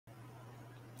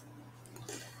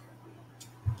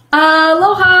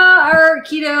Aloha, our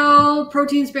keto,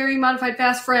 protein-sparing, modified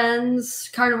fast friends,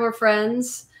 carnivore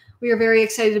friends. We are very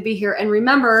excited to be here. And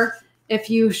remember, if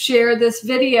you share this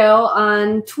video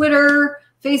on Twitter,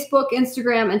 Facebook,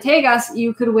 Instagram, and tag us,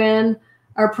 you could win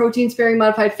our protein-sparing,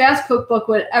 modified fast cookbook,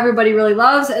 what everybody really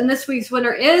loves. And this week's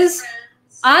winner is,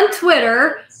 on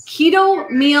Twitter, Keto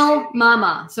Meal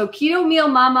Mama. So Keto Meal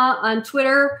Mama on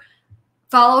Twitter.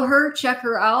 Follow her, check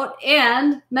her out,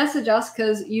 and message us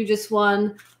because you just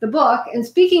won the book. And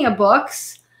speaking of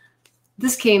books,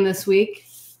 this came this week,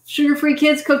 Sugar-Free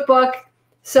Kids Cookbook.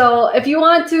 So if you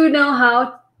want to know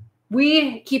how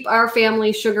we keep our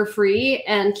family sugar-free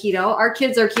and keto, our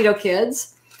kids are keto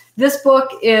kids, this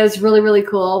book is really, really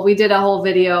cool. We did a whole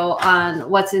video on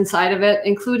what's inside of it,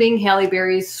 including Halle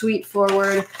Berry's Sweet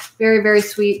Forward. Very, very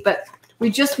sweet. But we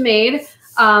just made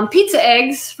pizza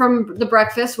eggs from the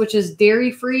breakfast, which is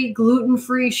dairy-free,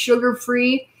 gluten-free,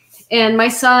 sugar-free. And my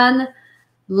son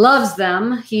loves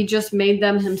them. He just made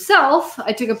them himself.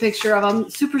 I took a picture of them.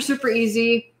 Super, super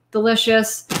easy,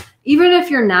 delicious. Even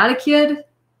if you're not a kid,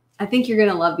 I think you're going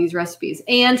to love these recipes.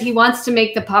 And he wants to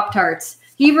make the Pop-Tarts.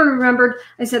 He even remembered,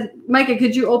 I said, Micah,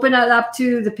 could you open it up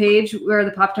to the page where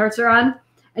the Pop-Tarts are on?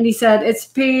 And he said, it's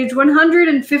page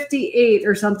 158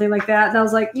 or something like that. And I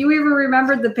was like, you even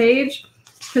remembered the page?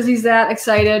 Because he's that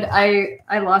excited. I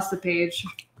lost the page.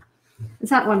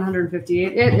 It's not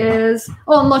 158. It is.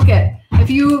 Oh, and look it. If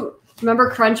you remember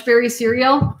Crunchberry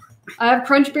cereal, I have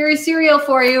Crunchberry cereal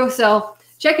for you. So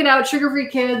check it out. Sugar-Free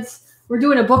Kids. We're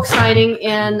doing a book signing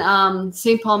in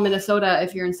St. Paul, Minnesota,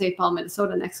 if you're in St. Paul,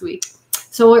 Minnesota next week.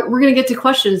 So we're going to get to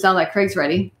questions now that Craig's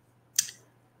ready.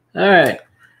 All right.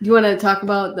 Do you want to talk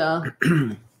about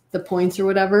the points or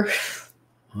whatever?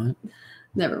 What?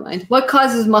 Never mind. What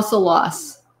causes muscle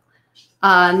loss?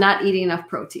 Not eating enough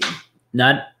protein.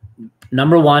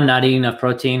 Number one, not eating enough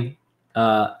protein.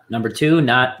 Number two,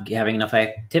 not having enough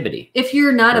activity. If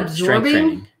you're not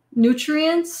absorbing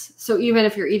nutrients, so even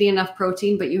if you're eating enough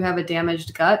protein but you have a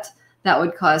damaged gut, that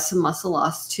would cause some muscle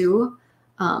loss too.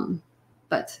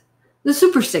 But the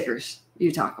super stickers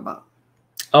you talk about.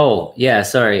 Oh, yeah,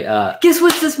 sorry. Guess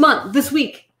what's this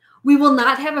week? We will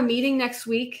not have a meeting next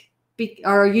week.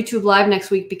 Our YouTube live next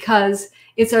week because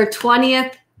it's our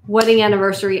 20th wedding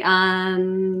anniversary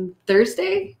on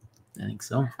Thursday. I think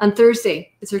so. On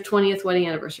Thursday, it's our 20th wedding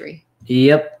anniversary.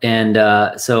 Yep. And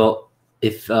so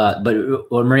but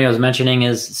what Maria was mentioning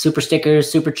is super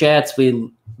stickers, super chats.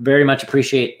 We very much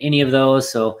appreciate any of those.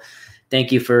 So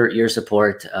thank you for your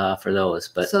support for those.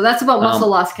 But so that's about muscle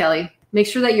loss, Kelly. Make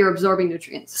sure that you're absorbing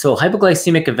nutrients. So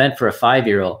hypoglycemic event for a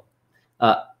 5-year-old.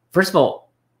 First of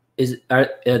all, are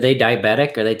they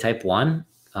diabetic? Are they type 1?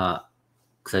 Because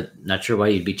I'm not sure why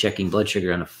you'd be checking blood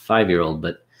sugar on a 5-year-old,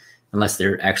 but unless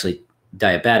they're actually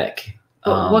diabetic.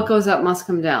 But what goes up must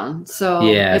come down. So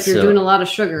yeah, if you're doing a lot of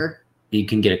sugar, you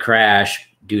can get a crash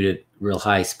due to real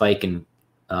high spike in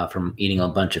from eating a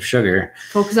bunch of sugar.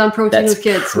 Focus on protein with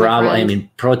kids. I mean,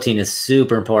 protein is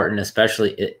super important,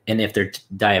 especially and if they're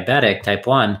diabetic, type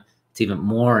 1, it's even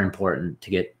more important to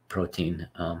get protein.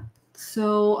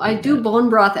 So I do bone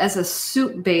broth as a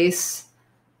soup base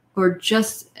or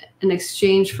just an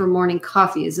exchange for morning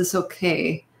coffee. Is this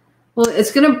okay? Well,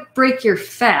 it's going to break your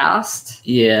fast.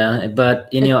 Yeah, but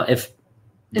if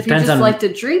you just like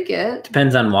to drink it.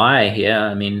 Depends on why. Yeah,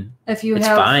 I mean, it's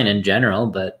fine in general,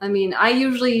 but I mean, I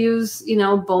usually use,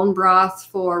 bone broth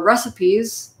for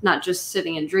recipes, not just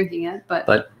sitting and drinking it,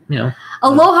 but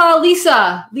Aloha,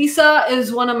 Lisa. Lisa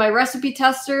is one of my recipe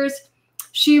testers.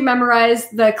 She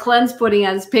memorized the cleanse pudding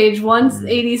as page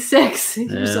 186.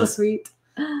 You're so sweet.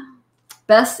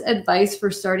 Best advice for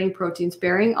starting protein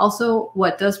sparing. Also,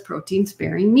 what does protein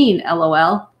sparing mean?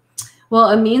 LOL. Well,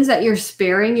 it means that you're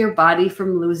sparing your body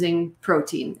from losing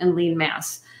protein and lean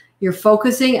mass. You're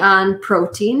focusing on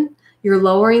protein. You're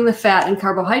lowering the fat and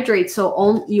carbohydrates.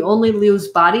 So you only lose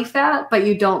body fat, but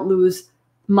you don't lose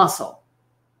muscle.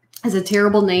 It's a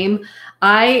terrible name.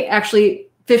 I actually...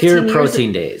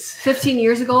 15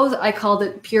 years ago, I called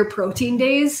it Pure Protein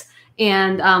Days.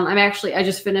 And I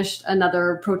just finished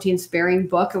another protein sparing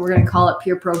book and we're going to call it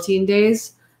Pure Protein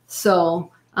Days.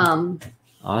 So,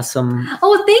 awesome.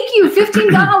 Oh, thank you.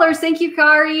 $15. Thank you,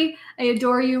 Kari. I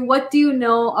adore you. What do you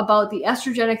know about the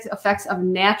estrogenic effects of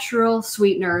natural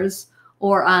sweeteners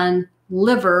or on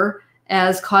liver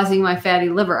as causing my fatty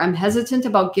liver? I'm hesitant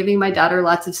about giving my daughter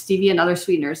lots of stevia and other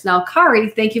sweeteners. Now,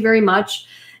 Kari, thank you very much.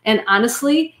 And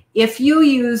honestly, if you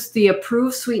use the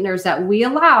approved sweeteners that we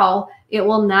allow, it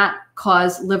will not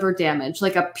cause liver damage,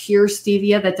 like a pure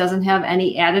stevia that doesn't have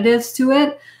any additives to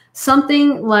it.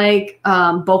 Something like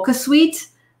Boca Sweet,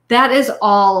 that is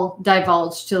all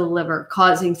divulged to the liver,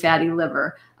 causing fatty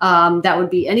liver. That would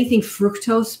be anything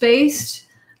fructose based,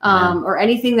 or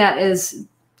anything that is,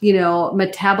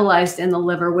 metabolized in the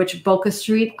liver, which Boca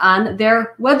Street on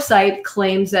their website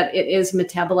claims that it is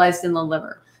metabolized in the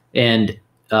liver. And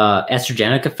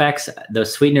estrogenic effects, the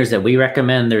sweeteners that we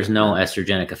recommend, there's no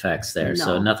estrogenic effects there. No.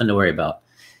 So nothing to worry about.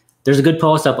 There's a good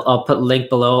post. I'll put a link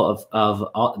below of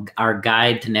our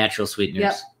guide to natural sweeteners.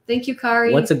 Yep. Thank you,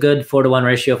 Kari. What's a good 4-to-1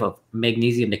 ratio of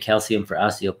magnesium to calcium for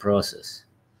osteoporosis?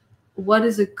 What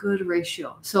is a good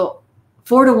ratio? So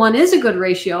 4-to-1 is a good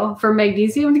ratio for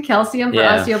magnesium to calcium for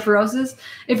osteoporosis.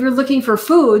 If you're looking for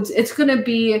foods,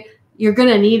 you're going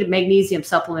to need a magnesium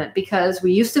supplement, because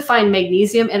we used to find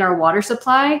magnesium in our water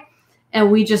supply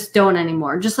and we just don't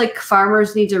anymore. Just like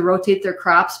farmers need to rotate their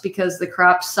crops because the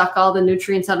crops suck all the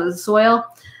nutrients out of the soil.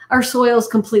 Our soil is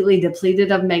completely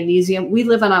depleted of magnesium. We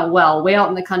live on a well way out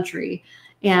in the country,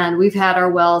 and we've had our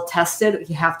well tested.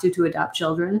 You have to adopt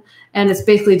children, and it's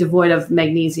basically devoid of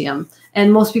magnesium.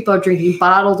 And most people are drinking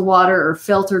bottled water or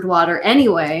filtered water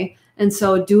anyway. And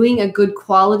so doing a good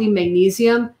quality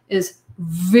magnesium is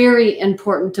very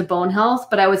important to bone health.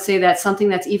 But I would say that something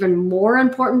that's even more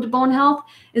important to bone health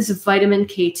is vitamin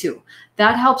K2.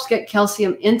 That helps get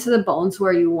calcium into the bones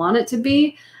where you want it to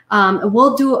be.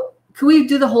 Can we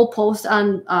do the whole post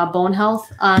on bone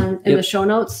health in the show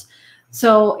notes?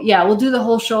 So yeah, we'll do the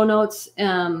whole show notes,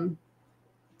 about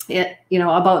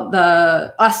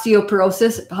the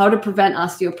osteoporosis, how to prevent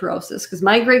osteoporosis. Because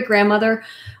my great grandmother,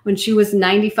 when she was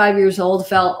 95 years old,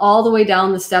 fell all the way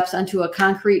down the steps onto a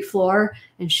concrete floor,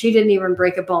 and she didn't even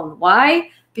break a bone. Why?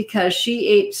 Because she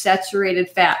ate saturated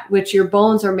fat, which your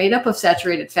bones are made up of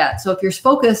saturated fat. So if you're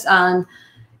focused on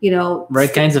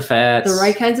right kinds of fats. The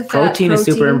right kinds of fat. Protein is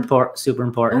super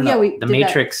important. Oh, yeah, the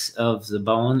matrix of the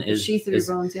bone is the sheath of your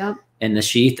bones, yeah. And the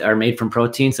sheath are made from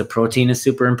protein, so protein is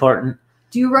super important.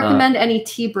 Do you recommend any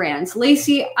tea brands?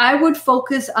 Lacey, I would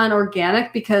focus on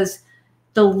organic because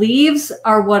the leaves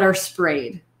are what are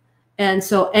sprayed. And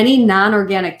so any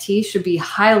non-organic tea should be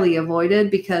highly avoided,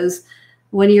 because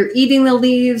when you're eating the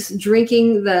leaves,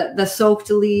 drinking the soaked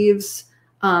leaves,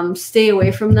 stay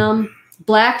away from them.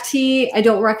 Black tea, I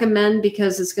don't recommend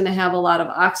because it's going to have a lot of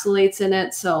oxalates in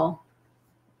it. So,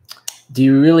 do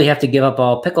you really have to give up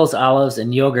all pickles, olives,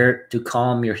 and yogurt to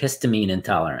calm your histamine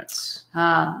intolerance?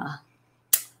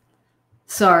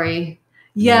 Sorry.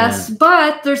 Yes,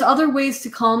 but there's other ways to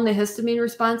calm the histamine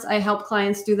response. I help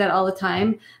clients do that all the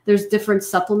time. There's different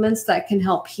supplements that can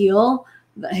help heal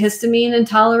the histamine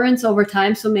intolerance over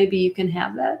time. So maybe you can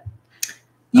have that.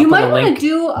 You might want to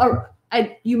do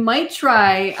you might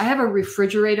try, I have a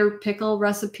refrigerator pickle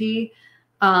recipe.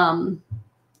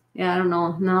 Yeah, I don't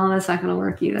know. No, that's not going to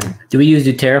work either. Do we use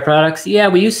doTERRA products? Yeah,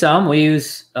 we use some. We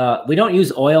don't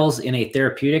use oils in a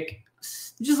therapeutic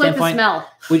just like the smell.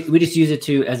 We just use it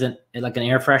as an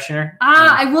air freshener.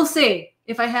 I will say,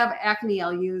 if I have acne,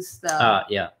 I'll use the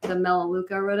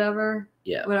Melaleuca or whatever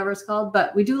it's called.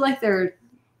 But we do like their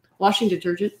washing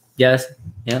detergent. Yes.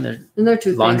 Yeah. And their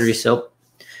toothpaste. Laundry soap.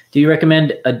 Do you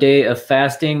recommend a day of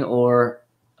fasting or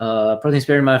protein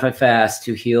sparing modified fast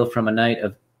to heal from a night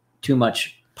of too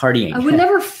much partying? I would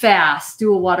never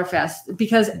do a water fast,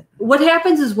 because what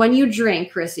happens is when you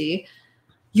drink, Chrissy,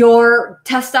 your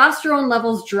testosterone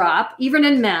levels drop, even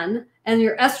in men, and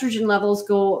your estrogen levels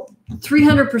go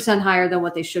 300% higher than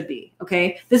what they should be.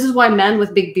 Okay. This is why men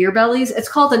with big beer bellies, it's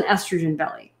called an estrogen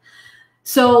belly.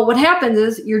 So what happens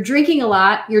is you're drinking a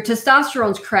lot, your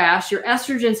testosterone's crash, your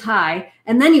estrogen's high,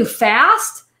 and then you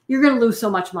fast, you're going to lose so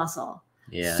much muscle.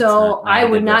 Yeah. So I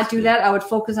would not do that. I would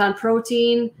focus on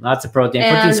protein. Lots of protein.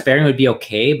 Protein sparing would be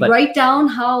okay, but write down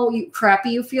how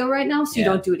crappy you feel right now so you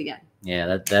don't do it again.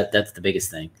 Yeah, that's the biggest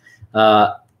thing.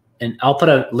 And I'll put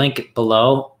a link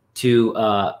below to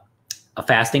a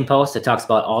fasting post that talks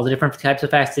about all the different types of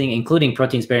fasting, including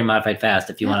protein sparing modified fast,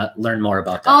 if you want to learn more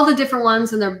about that. All the different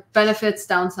ones and their benefits,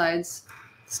 downsides.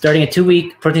 Starting a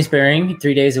 2-week protein sparing,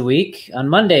 3 days a week on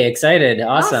Monday. Excited.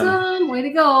 Awesome. Way to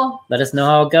go. Let us know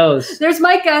how it goes. There's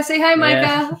Micah. Say hi,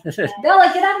 Micah. Yeah.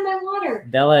 Bella, get out of my water.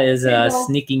 Bella is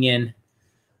sneaking in.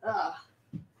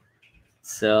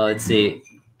 So let's see.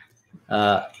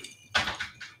 Why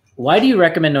do you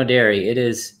recommend no dairy? It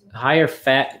is higher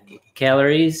fat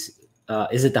calories.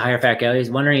 Is it the higher fat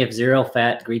calories? Wondering if zero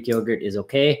fat Greek yogurt is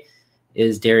okay.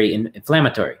 Is dairy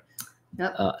inflammatory?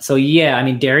 Yep. So yeah, I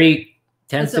mean, dairy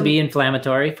tends to be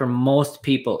inflammatory for most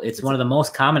people. It's one of the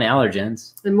most common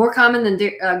allergens. And more common than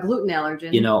gluten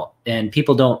allergen. And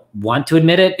people don't want to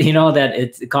admit it, that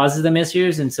it causes them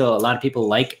issues. And so a lot of people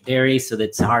like dairy, so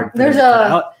that's hard for them to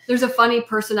cut out. There's a funny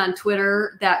person on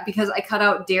Twitter that because I cut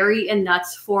out dairy and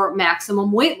nuts for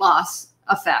maximum weight loss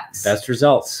effects. Best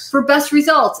results. For best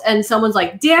results. And someone's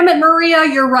like, damn it, Maria,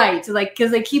 you're right. Like,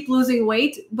 because they keep losing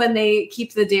weight when they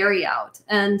keep the dairy out.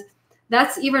 And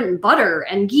that's even butter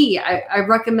and ghee. I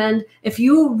recommend, if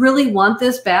you really want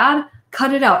this bad,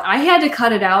 cut it out. I had to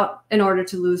cut it out in order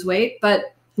to lose weight,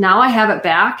 but now I have it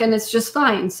back and it's just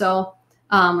fine. So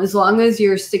as long as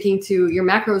you're sticking to your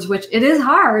macros, which it is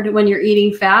hard when you're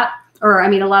eating fat, or I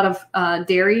mean, a lot of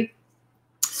dairy.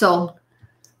 So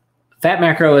fat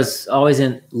macro is always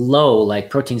in low, like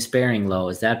protein sparing low.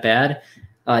 Is that bad?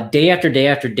 Day after day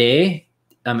after day,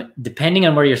 depending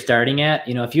on where you're starting at,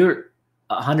 you know, if you're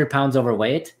 100 pounds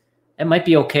overweight, it might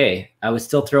be okay. I would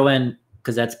still throw in,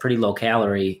 because that's pretty low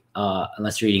calorie,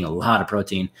 unless you're eating a lot of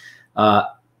protein.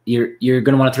 You're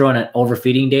going to want to throw in an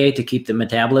overfeeding day to keep the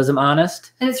metabolism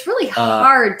honest. And it's really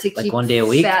hard to like keep 1 day a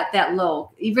week fat that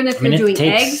low. Even if you're doing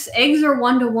eggs are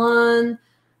 1-to-1.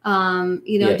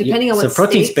 You know, depending on what. So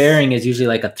protein sparing is usually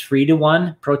like a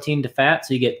 3-to-1 protein to fat.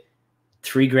 So you get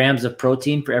 3 grams of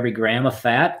protein for every gram of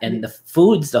fat. And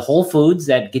the whole foods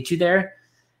that get you there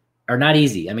are not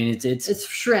easy. I mean, it's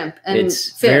shrimp and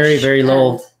it's fish very, very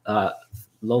low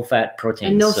fat protein.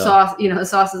 And no sauce, you know, the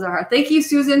sauces are hard. Thank you,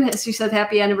 Susan. She said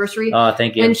happy anniversary. Oh,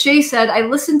 thank you. And Shay said, I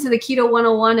listened to the Keto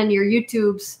 101 and your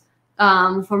YouTubes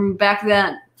from back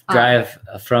then. Drive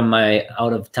from my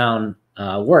out of town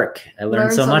work. I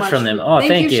learned so much from them. Oh,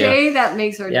 thank you. Shay. That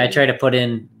makes our day. I try to put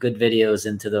in good videos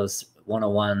into those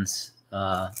 101s.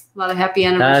 A lot of happy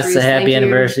anniversaries. That's a happy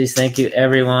anniversaries. Thank you,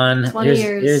 everyone. 20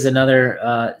 years. Here's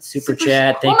another super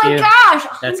chat. Thank you. Oh my gosh,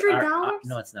 $100?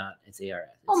 No, it's not. It's ARS.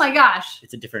 Oh my gosh.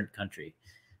 It's a different country.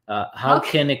 How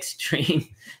can extreme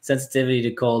sensitivity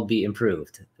to cold be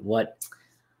improved? What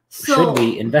should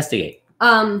we investigate?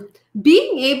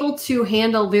 Being able to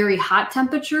handle very hot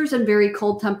temperatures and very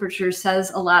cold temperatures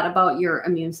says a lot about your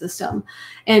immune system.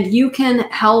 And you can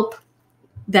help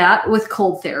that with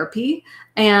cold therapy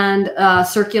and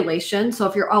circulation. So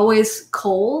if you're always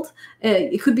cold,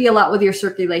 it could be a lot with your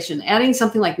circulation. Adding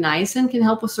something like niacin can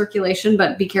help with circulation,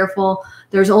 but be careful.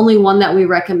 There's only one that we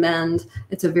recommend.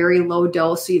 It's a very low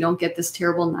dose, so you don't get this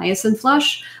terrible niacin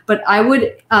flush. But I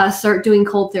would start doing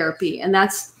cold therapy. And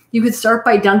you could start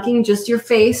by dunking just your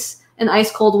face in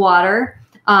ice cold water,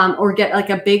 or get like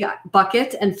a big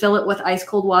bucket and fill it with ice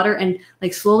cold water and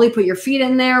like slowly put your feet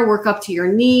in there, work up to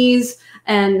your knees.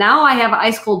 And now I have an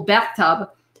ice cold bathtub.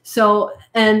 So,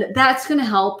 and that's going to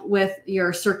help with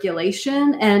your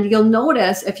circulation. And you'll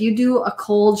notice if you do a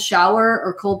cold shower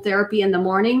or cold therapy in the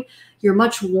morning, you're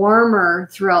much warmer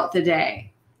throughout the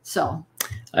day. So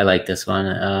I like this one.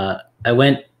 I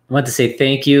want to say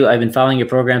thank you. I've been following your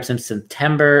program since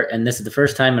September, and this is the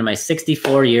first time in my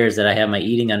 64 years that I have my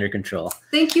eating under control.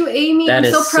 Thank you, Amy. I'm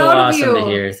so proud of you. That is so awesome to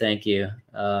hear. Thank you.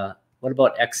 What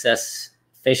about excess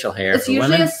facial hair? It's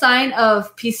usually a sign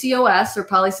of PCOS or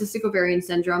polycystic ovarian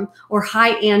syndrome or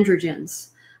high androgens.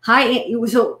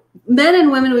 So men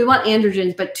and women, we want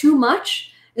androgens, but too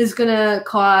much is going to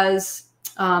cause,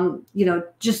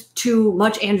 just too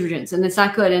much androgens, and it's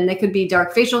not good. And it could be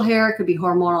dark facial hair. It could be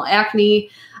hormonal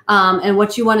acne. And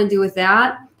what you want to do with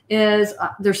that is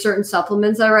there's certain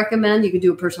supplements I recommend. You could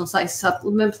do a personalized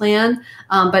supplement plan,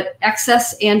 but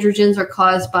excess androgens are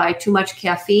caused by too much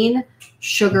caffeine,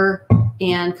 sugar,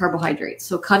 and carbohydrates.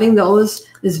 So cutting those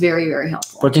is very, very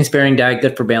helpful. Protein sparing diet,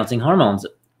 good for balancing hormones.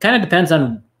 Kind of depends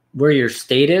on where your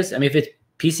state is. I mean, if it's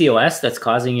PCOS that's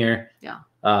causing your,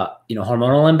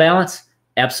 hormonal imbalance,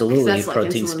 absolutely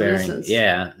protein sparing.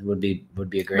 Yeah, would be a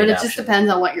great option. But it just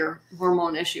depends on what your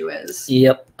hormone issue is.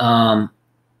 Yep.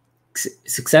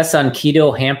 Success on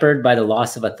keto hampered by the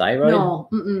loss of a thyroid?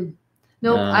 No.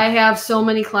 Nope. I have so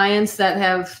many clients that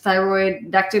have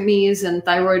thyroidectomies and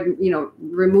thyroid,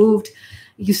 removed.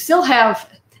 You still have,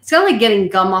 it's kind of like getting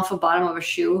gum off the bottom of a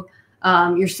shoe.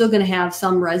 You're still going to have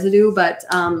some residue, but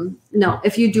no,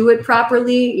 if you do it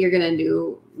properly, you're going to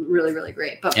do really, really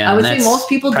great. But I would say most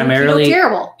people do keto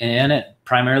terrible. And it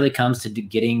primarily comes to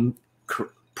getting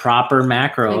proper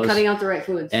macros and cutting out the right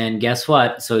foods. And guess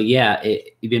what? So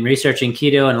you've been researching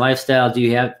keto and lifestyle. Do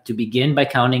you have to begin by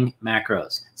counting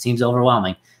macros? Seems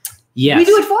overwhelming. Yes. We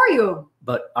do it for you.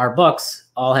 But our books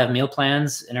all have meal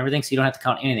plans and everything, so you don't have to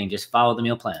count anything. Just follow the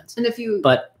meal plans. And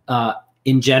but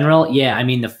in general, I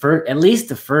mean, at least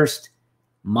the first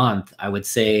month, I would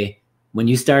say when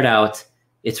you start out,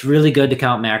 it's really good to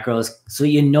count macros so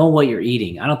you know what you're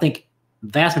eating. I don't think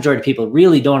vast majority of people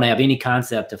really don't have any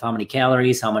concept of how many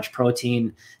calories, how much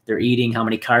protein they're eating, how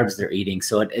many carbs they're eating.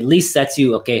 So it at least sets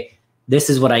you, okay, this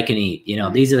is what I can eat.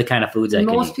 These are the kind of foods I can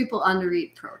eat. Most people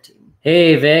undereat protein.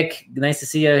 Hey, Vic, nice to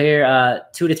see you here.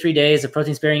 2 to 3 days of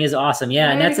protein sparing is awesome.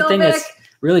 Yeah, and that's the thing that's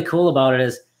really cool about it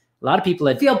is a lot of people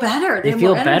that feel better. They have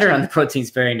feel more better energy. on the protein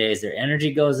sparing days. Their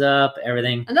energy goes up,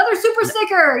 everything. Another super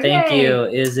sticker. Thank Yay. you.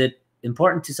 Is it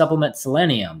important to supplement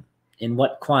selenium? In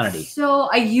what quantity? So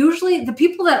the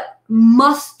people that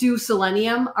must do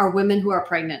selenium are women who are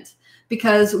pregnant,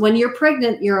 because when you're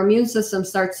pregnant, your immune system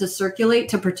starts to circulate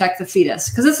to protect the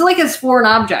fetus, because it's like a foreign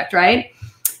object, right?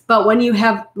 But when you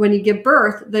give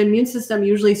birth, the immune system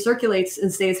usually circulates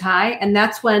and stays high, and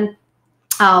that's when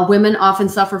women often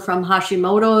suffer from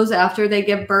Hashimoto's after they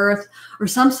give birth, or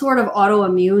some sort of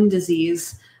autoimmune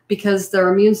disease, because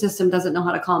their immune system doesn't know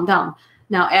how to calm down.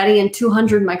 Now, adding in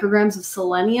 200 micrograms of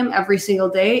selenium every single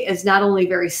day is not only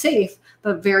very safe,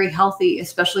 but very healthy,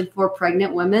 especially for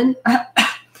pregnant women.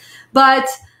 But,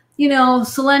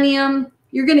 selenium,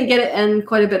 you're going to get it in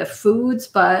quite a bit of foods,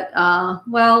 but,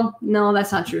 well, no,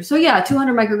 that's not true. So, yeah,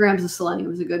 200 micrograms of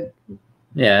selenium is a good.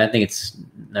 Yeah, I think it's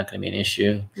not going to be an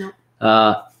issue. No.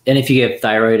 And if you get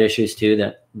thyroid issues too,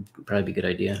 that would probably be a good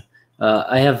idea.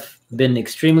 I have been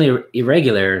extremely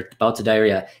irregular bouts of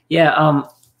diarrhea. Yeah,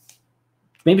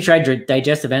 maybe try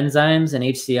digestive enzymes and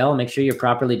HCl. Make sure you're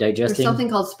properly digesting. There's something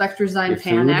called Spectrazyme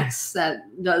Pan-X that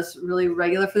does really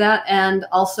regular for that. And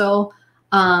also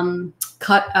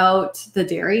cut out the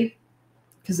dairy,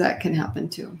 because that can happen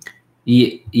too.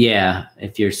 Yeah,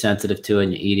 if you're sensitive to it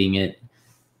and you're eating it.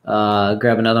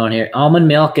 Grab another one here. Almond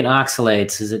milk and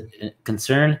oxalates. Is it a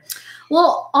concern?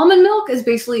 Well, almond milk is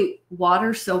basically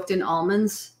water soaked in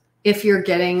almonds. If you're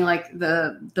getting like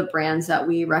the brands that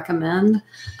we recommend,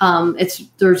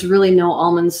 there's really no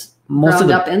almonds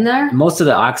ground up in there. Most of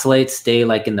the oxalates stay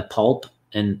like in the pulp,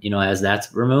 and as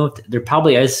that's removed, there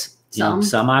probably is some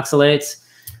oxalates,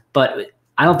 but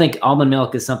I don't think almond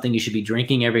milk is something you should be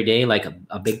drinking every day, like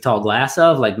a big tall glass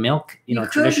of like milk. You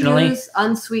traditionally could use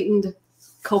unsweetened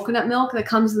coconut milk that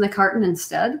comes in the carton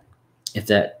instead. If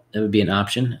that would be an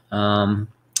option.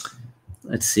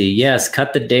 Let's see. Yes,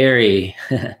 cut the dairy.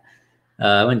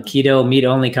 I went keto, meat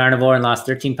only carnivore, and lost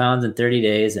 13 pounds in 30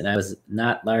 days, and I was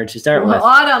not large to start with.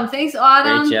 Autumn, thanks,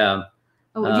 Autumn. Great job.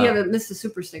 Oh, you haven't missed a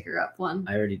super sticker up one.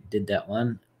 I already did that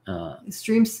one.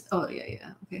 Streams. Oh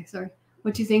yeah. Okay, sorry.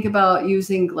 What do you think about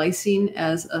using glycine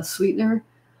as a sweetener?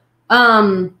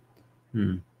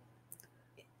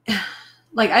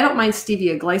 Like, I don't mind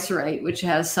stevia glycerite, which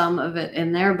has some of it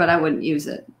in there, but I wouldn't use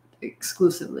it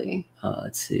exclusively.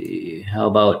 Let's see. How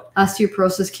about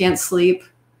osteoporosis, can't sleep?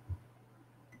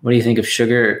 What do you think of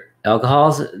sugar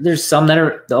alcohols? There's some that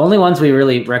are, the only ones we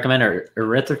really recommend are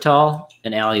erythritol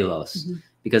and allulose,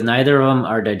 because neither of them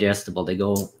are digestible. They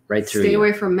go right through. Stay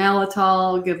away from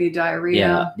maltitol, give you diarrhea.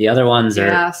 Yeah, the other ones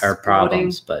are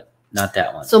problems, but not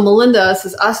that one. So Melinda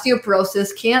says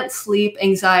osteoporosis, can't sleep,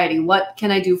 anxiety. What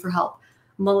can I do for help?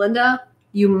 Melinda,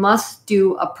 you must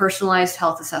do a personalized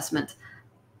health assessment.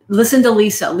 Listen to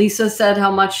Lisa. Lisa said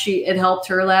how much it helped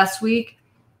her last week.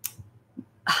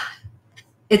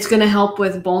 It's going to help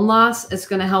with bone loss. It's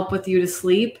going to help with you to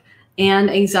sleep and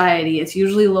anxiety. It's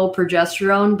usually low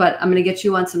progesterone, but I'm going to get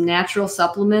you on some natural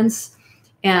supplements,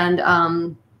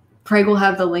 and Craig will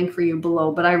have the link for you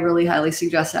below, but I really highly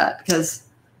suggest that because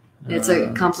it's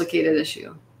a complicated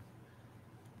issue.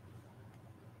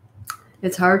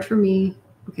 It's hard for me.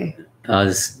 Okay. Oh,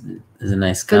 this is a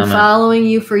nice Been comment. following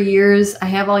you for years. I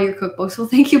have all your cookbooks. Well,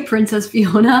 thank you, Princess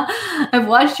Fiona. I've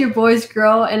watched your boys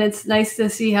grow, and it's nice to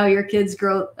see how your kids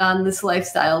grow on this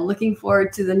lifestyle. Looking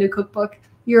forward to the new cookbook.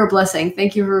 You're a blessing.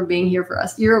 Thank you for being here for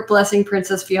us. You're a blessing,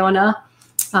 Princess Fiona.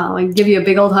 I'd give you a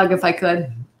big old hug if I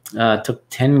could. Took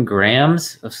 10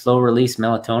 grams of slow release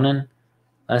melatonin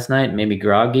last night, maybe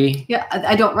groggy. Yeah,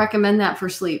 I don't recommend that for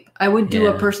sleep. I would do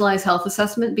a personalized health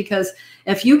assessment, because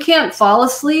if you can't fall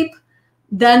asleep,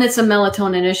 then it's a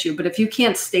melatonin issue. But if you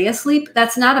can't stay asleep,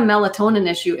 that's not a melatonin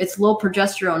issue. It's low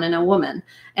progesterone in a woman.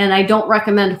 And I don't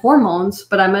recommend hormones,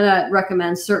 but I'm going to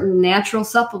recommend certain natural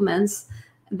supplements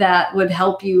that would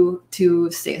help you to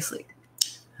stay asleep.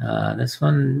 This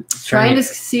one. Trying to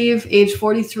conceive, age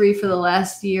 43 for the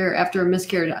last year after a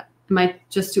miscarriage. Am I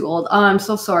just too old? Oh, I'm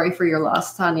so sorry for your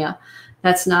loss, Tanya.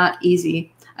 That's not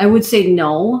easy. I would say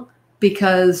no,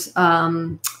 because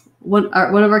one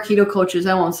of our keto coaches,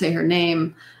 I won't say her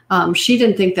name, she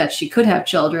didn't think that she could have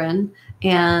children,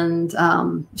 and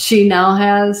she now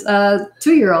has a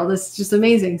 2-year-old. It's just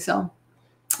amazing. So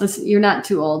you're not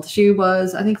too old. She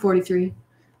was, I think, 43.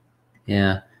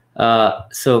 Yeah.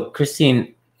 So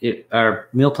Christine, our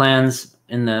meal plans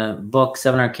in the book,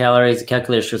 700 calories, the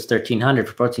calculator shows 1,300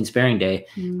 for protein sparing day.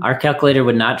 Our calculator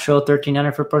would not show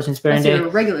 1,300 for protein sparing day. That's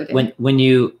your regular day. When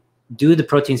you do the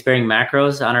protein sparing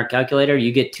macros on our calculator,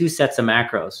 you get 2 sets of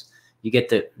macros. You get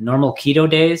the normal keto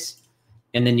days,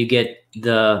 and then you get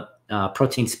the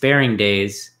protein sparing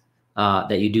days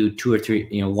that you do 2 or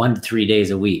 3, 1 to 3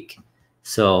 days a week.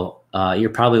 So you're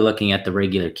probably looking at the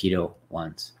regular keto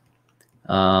ones.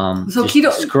 So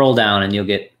keto, scroll down and you'll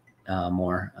get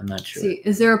more. I'm not sure. See,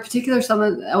 is there a particular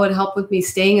supplement that would help with me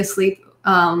staying asleep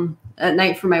at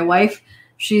night for my wife?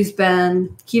 She's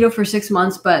been keto for 6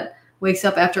 months, but wakes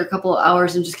up after a couple of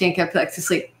hours and just can't get back to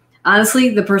sleep. Honestly,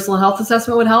 the personal health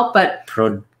assessment would help, but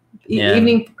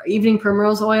evening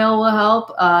primrose oil will help,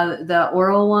 the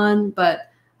oral one,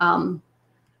 but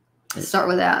start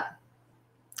with that.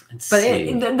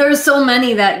 There's so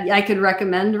many that I could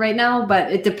recommend right now,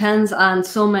 but it depends on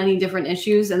so many different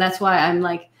issues, and that's why I'm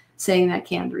like saying that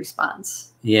canned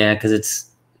response. Yeah, because it's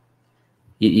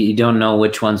you don't know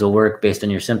which ones will work based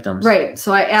on your symptoms. Right.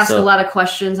 So I ask a lot of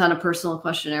questions on a personal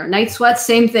questionnaire. Night sweats,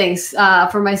 same things.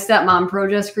 For my stepmom,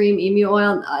 Progest cream, emu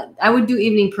oil. I would do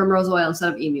evening primrose oil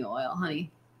instead of emu oil,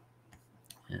 honey.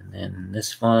 And then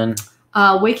this one.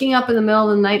 Waking up in the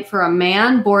middle of the night for a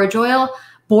man, borage oil.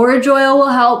 Borage oil will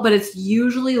help, but it's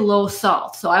usually low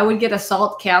salt. So I would get a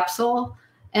salt capsule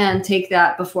and take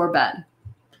that before bed.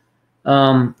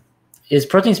 Is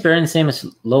protein sparing the same as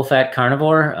low-fat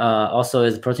carnivore? Also,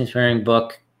 is the protein sparing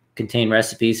book contain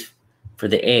recipes for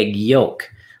the egg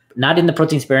yolk? Not in the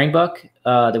protein sparing book.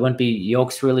 There wouldn't be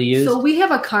yolks really used. So we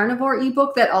have a carnivore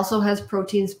ebook that also has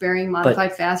protein sparing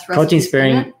modified fast recipes. Protein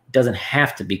sparing doesn't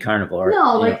have to be carnivore.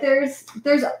 No, like there's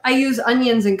I use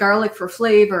onions and garlic for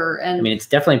flavor, and I mean it's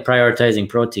definitely prioritizing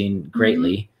protein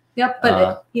greatly. Yep,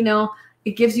 but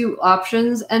it gives you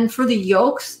options, and for the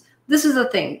yolks. This is the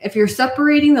thing. If you're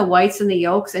separating the whites and the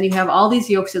yolks and you have all these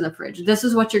yolks in the fridge, this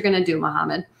is what you're going to do,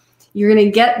 Mohammed. You're going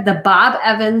to get the Bob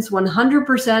Evans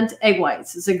 100% egg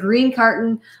whites. It's a green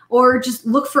carton, or just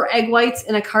look for egg whites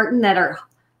in a carton that are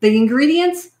the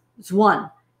ingredients. It's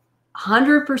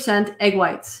 100% egg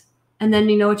whites. And then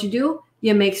you know what you do?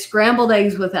 You make scrambled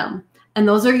eggs with them. And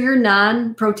those are your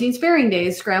non-protein sparing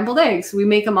days, scrambled eggs. We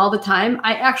make them all the time.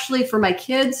 I actually, for my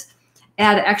kids,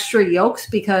 add extra yolks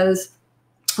because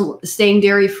staying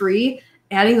dairy free,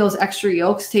 adding those extra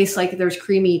yolks tastes like there's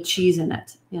creamy cheese in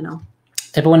it,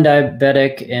 Type 1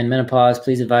 diabetic and menopause,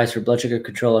 please advise for blood sugar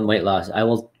control and weight loss. I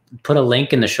will put a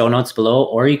link in the show notes below,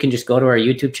 or you can just go to our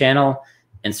YouTube channel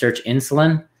and search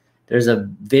insulin. There's a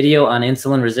video on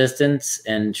insulin resistance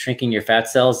and shrinking your fat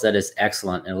cells that is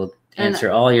excellent. It will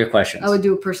answer all your questions. I would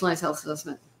do a personalized health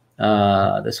assessment.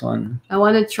 This one. I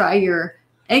want to try your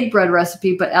egg bread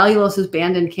recipe, but allulose is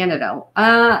banned in Canada.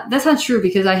 That's not true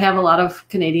because I have a lot of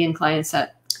Canadian clients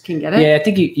that can get it. Yeah, I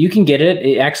think you can get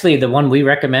it. Actually, the one we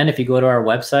recommend, if you go to our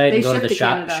website and go to the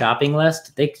shopping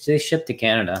list, they ship to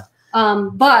Canada.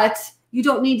 But you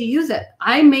don't need to use it.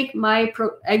 I make my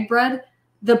egg bread.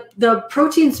 The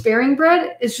protein sparing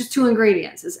bread is just 2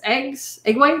 ingredients. It's eggs,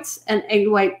 egg whites, and egg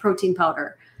white protein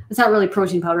powder. It's not really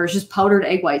protein powder. It's just powdered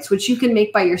egg whites, which you can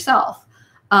make by yourself.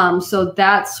 So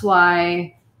that's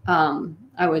why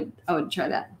I would try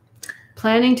that.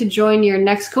 Planning to join your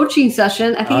next coaching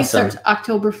session. I think it starts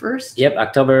October 1st. Yep,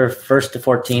 October 1st to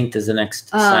 14th is the next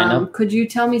sign up. Could you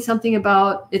tell me something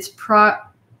about its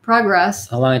progress?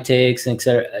 How long it takes,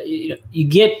 etc. You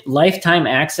get lifetime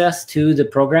access to the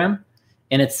program,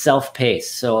 and it's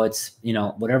self-paced. So it's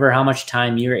how much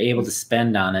time you're able to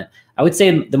spend on it. I would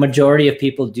say the majority of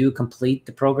people do complete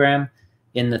the program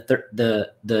in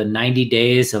the 90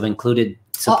 days of included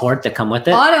support that come with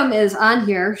it. Autumn is on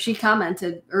here. She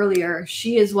commented earlier.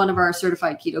 She is one of our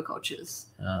certified keto coaches.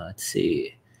 Let's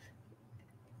see.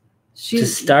 To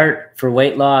start for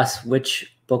weight loss,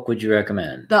 which book would you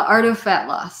recommend? The Art of Fat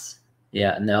Loss.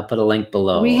 Yeah, and I'll put a link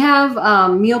below. We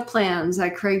have meal plans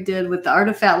that Craig did with the Art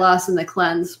of Fat Loss and the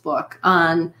Cleanse book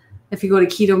on. If you go to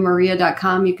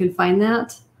ketomaria.com, you can find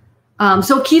that.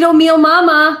 So Keto Meal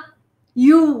Mama.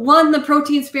 You won the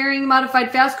protein sparing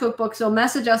modified fast cookbook. So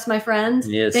message us, my friends.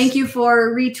 Yes. Thank you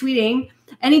for retweeting.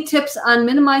 Any tips on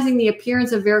minimizing the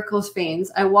appearance of varicose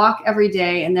veins? I walk every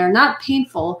day and they're not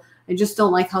painful. I just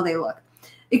don't like how they look.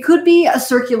 It could be a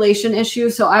circulation issue.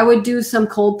 So I would do some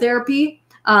cold therapy.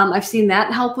 I've seen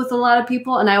that help with a lot of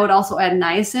people. And I would also add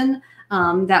niacin.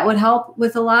 That would help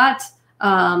with a lot.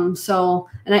 And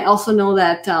I also know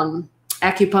that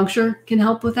acupuncture can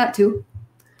help with that too.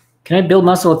 Can I build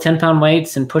muscle with 10-pound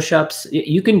weights and push-ups?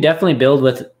 You can definitely build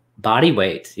with body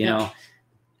weight,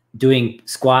 doing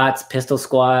squats, pistol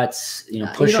squats,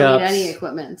 push-ups. You don't need any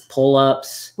equipment.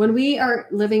 Pull-ups. When we are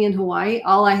living in Hawaii,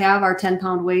 all I have are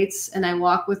 10-pound weights, and I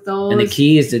walk with those. And the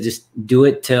key is to just do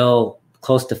it till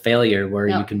close to failure where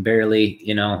you can barely,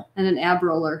 And an ab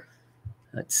roller.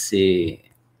 Let's see.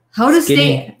 How to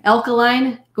stay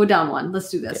alkaline? Go down one.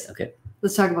 Let's do this. Okay.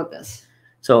 Let's talk about this.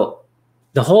 So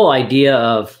the whole idea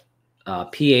of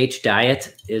pH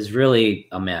diet is really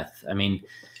a myth. I mean,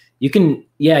 you can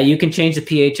change the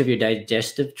pH of your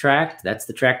digestive tract. That's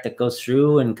the tract that goes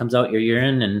through and comes out your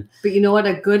urine. But you know what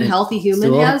a good healthy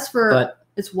human has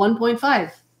it's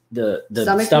 1.5.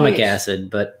 The stomach acid.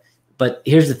 But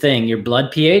here's the thing: your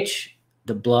blood pH,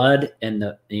 the blood and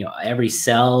the every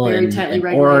cell and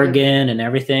organ and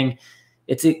everything,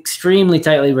 it's extremely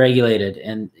tightly regulated,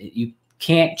 and you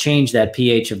can't change that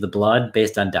pH of the blood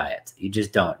based on diet. You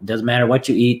just don't. It doesn't matter what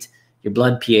you eat. Your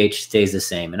blood pH stays the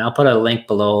same. And I'll put a link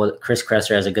below. Chris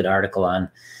Kresser has a good article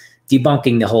on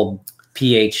debunking the whole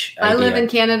pH idea. I live in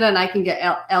Canada and I can get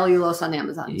allulose on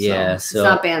Amazon. Yeah, so it's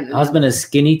not banned. Husband is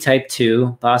skinny type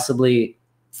 2, possibly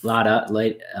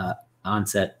late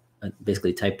onset,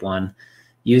 basically type 1.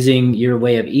 Using your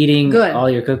way of eating, all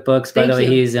your cookbooks. By the way,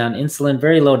 he's on insulin,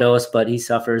 very low dose, but he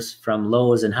suffers from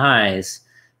lows and highs.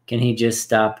 Can he just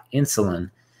stop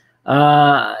insulin?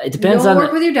 It depends on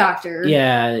work with your doctor.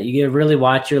 Yeah, you gotta really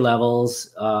watch your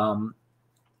levels, and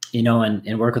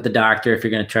work with the doctor if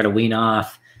you're going to try to wean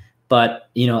off. But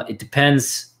it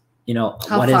depends.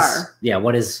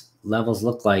 What his levels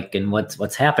look like and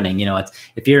what's happening.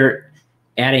 If you're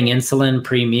adding insulin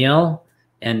pre-meal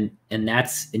and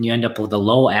you end up with a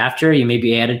low after, you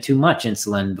maybe added too much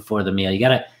insulin before the meal.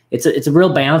 It's a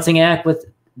real balancing act with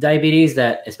diabetes,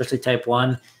 that especially type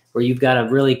 1, where you've got to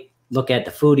really look at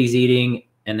the food he's eating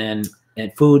and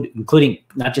food, including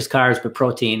not just carbs, but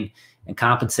protein, and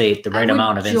compensate the right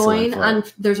amount of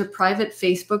insulin. There's a private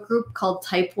Facebook group called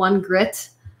Type 1 Grit,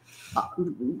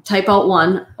 type out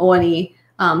 1, O-N-E,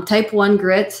 Type 1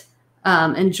 Grit,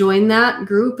 and join that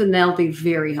group, and they'll be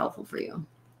very helpful for you.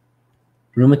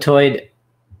 Rheumatoid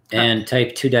and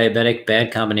type 2 diabetic,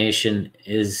 bad combination.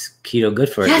 Is keto good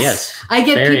for it? Yes. I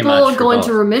get people go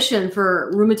into remission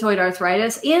for rheumatoid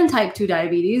arthritis and type 2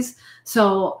 diabetes.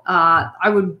 So I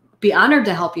would be honored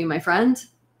to help you, my friend.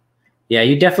 Yeah,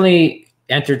 you definitely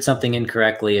entered something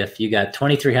incorrectly if you got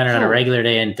 2,300 on a regular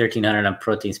day and 1,300 on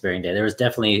protein sparing day. There was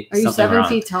definitely something wrong. Are you 7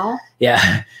 feet tall?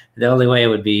 Yeah. The only way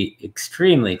would be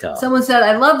extremely tall. Someone said,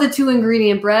 I love the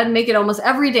 2-ingredient bread. Make it almost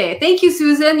every day. Thank you,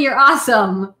 Susan. You're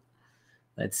awesome.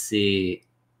 Let's see.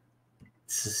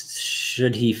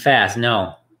 Should he fast?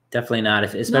 No, definitely not.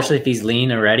 Especially if he's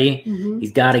lean already,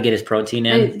 he's got to get his protein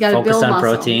in. Focus on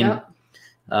protein. Yep.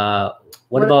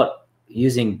 What about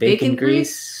using bacon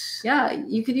grease? Yeah,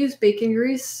 you could use bacon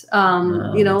grease.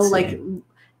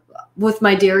 With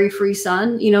my dairy-free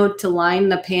son, to line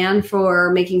the pan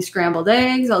for making scrambled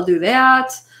eggs. I'll do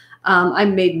that. I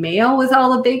made mayo with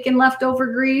all the bacon leftover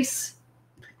grease.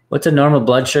 What's a normal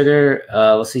blood sugar?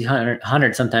 We'll see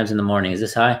 100 sometimes in the morning. Is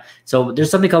this high? So there's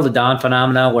something called the dawn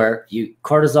phenomena, where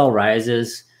cortisol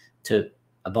rises to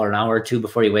about an hour or two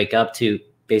before you wake up to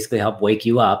basically help wake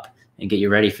you up and get you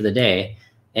ready for the day.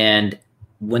 And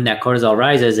when that cortisol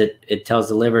rises, it tells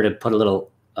the liver to put a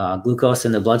little glucose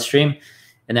in the bloodstream,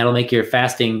 and that'll make your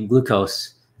fasting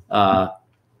glucose.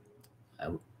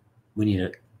 We need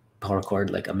a power cord,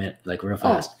 like a minute, like real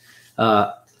fast.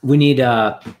 We need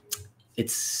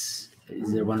is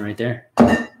there one right there?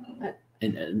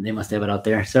 And they must have it out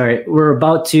there. Sorry, we're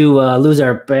about to lose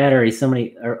our battery.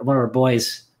 One of our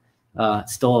boys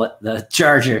stole the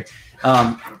charger.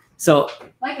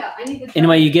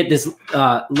 Anyway, you get this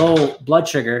low blood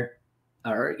sugar,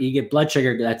 or you get blood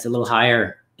sugar that's a little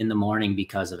higher in the morning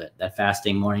because of it. That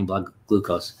fasting morning blood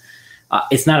glucose.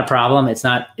 It's not a problem. It's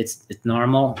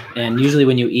normal. And usually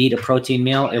when you eat a protein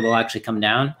meal, it will actually come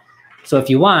down. So if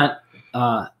you want,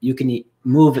 you can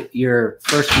move your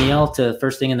first meal to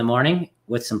first thing in the morning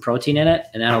with some protein in it,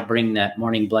 and that'll bring that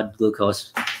morning blood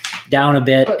glucose down a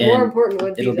bit. But more important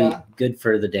would it'll be good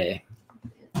for the day.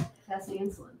 Fasting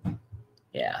insulin.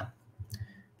 Yeah.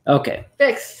 Okay.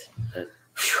 Fixed.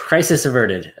 Crisis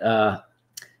averted.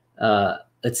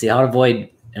 Let's see, how to avoid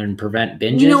and prevent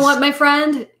binges. You know what, my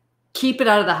friend? Keep it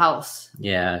out of the house.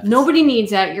 Yeah. Nobody needs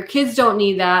that. Your kids don't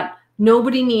need that.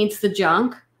 Nobody needs the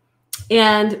junk.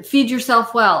 And feed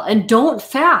yourself well. And don't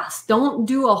fast. Don't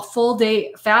do a full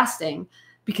day fasting,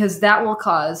 because that will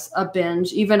cause a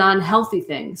binge, even on healthy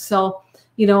things. So,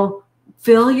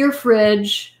 fill your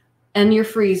fridge and your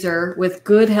freezer with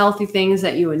good, healthy things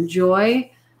that you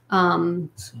enjoy. And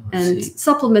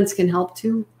supplements can help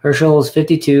too. Herschel is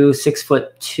 52,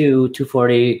 6'2",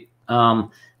 240. How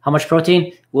much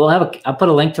protein? I'll put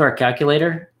a link to our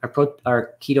calculator,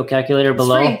 our keto calculator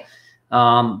below.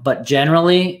 But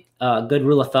generally, a good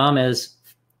rule of thumb is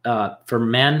for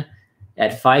men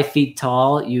at 5 feet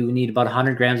tall, you need about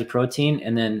 100 grams of protein.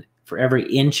 And then for every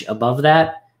inch above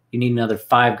that, you need another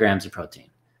 5 grams of protein.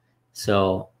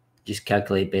 So just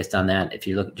calculate based on that. If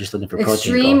you're just looking for protein.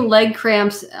 Extreme leg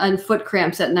cramps and foot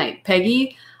cramps at night.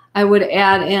 Peggy, I would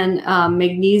add in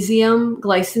magnesium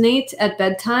glycinate at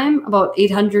bedtime, about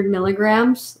 800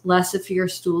 milligrams, less if your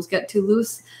stools get too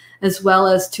loose, as well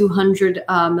as 200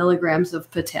 milligrams of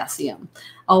potassium.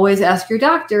 Always ask your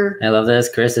doctor. I love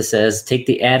this. Carissa says, take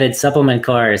the added supplement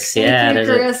course. Thank you,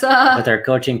 Carissa. With our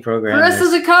coaching program.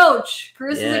 Carissa's a coach.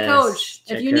 Carissa's a coach.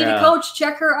 If you need a coach,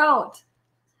 check her out.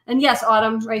 And yes,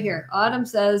 Autumn, right here. Autumn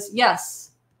says,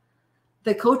 yes,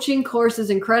 the coaching course is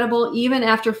incredible. Even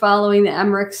after following the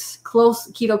Emmerich's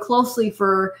keto closely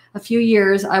for a few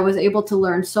years, I was able to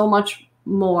learn so much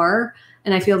more.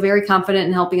 And I feel very confident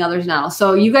in helping others now.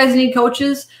 So you guys need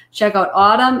coaches. Check out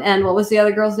Autumn. And what was the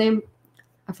other girl's name?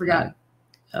 I forgot.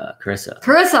 Carissa.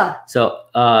 Carissa. So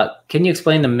can you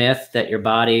explain the myth that your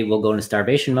body will go into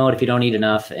starvation mode if you don't eat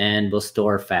enough and will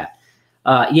store fat?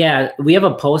 Yeah, we have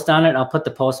a post on it. I'll put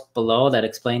the post below that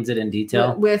explains it in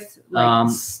detail. With like,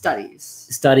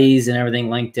 studies and everything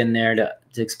linked in there to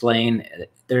explain.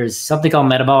 There's something called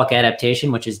metabolic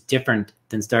adaptation, which is different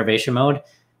than starvation mode.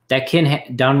 That can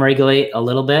downregulate a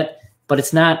little bit, but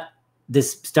it's not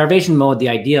this starvation mode. The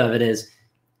idea of it is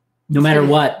no matter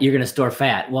what, you're going to store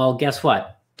fat. Well, guess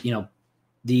what? You know,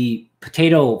 the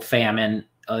potato famine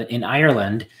in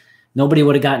Ireland, nobody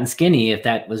would have gotten skinny if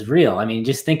that was real. I mean,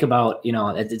 just think about, you know,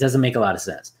 it doesn't make a lot of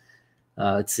sense.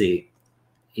 Let's see.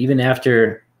 Even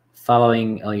after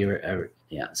following,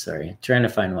 sorry. Trying to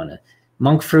find one.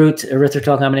 Monk fruit,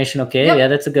 erythritol combination. Okay. Yep. Yeah,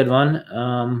 that's a good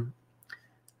one.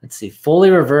 Let's see.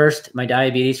 Fully reversed my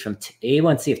diabetes from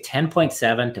A1C of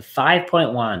 10.7 to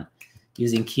 5.1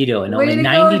 using keto in only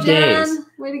 90 days.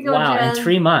 Way to go, wow, Jen. in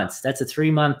 3 months. That's a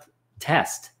 3-month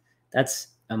test. That's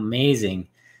amazing.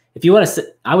 If you want to,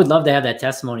 I would love to have that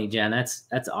testimony, Jen. That's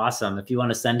awesome. If you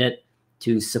want to send it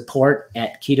to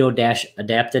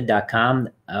support@keto-adapted.com,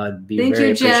 I would be very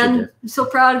appreciative. Thank you, Jen. I'm so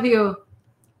proud of you.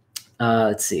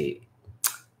 Let's see.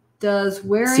 Does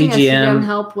wearing CGM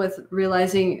help with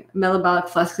realizing metabolic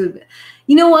flexibility?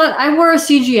 You know what? I wore a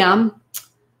CGM.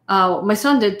 My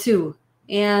son did too.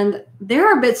 And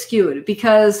they're a bit skewed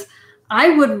because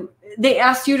they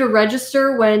asked you to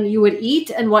register when you would eat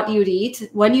and what you'd eat,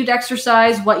 when you'd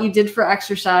exercise, what you did for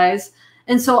exercise.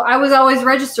 And so I was always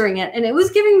registering it. And it was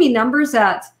giving me numbers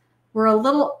that were a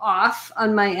little off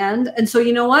on my end. And so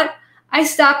you know what? I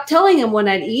stopped telling him when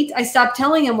I'd eat. I stopped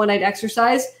telling him when I'd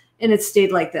exercise. And it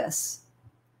stayed like this.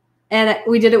 And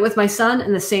we did it with my son,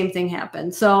 and the same thing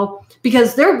happened. So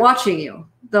because they're watching you,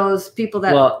 those people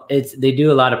that they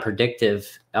do a lot of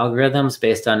predictive algorithms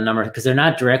based on number, because they're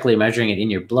not directly measuring it in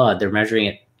your blood. They're measuring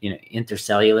it,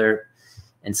 intercellular,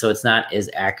 and so it's not as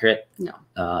accurate. No.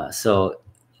 So,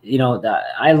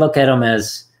 I look at them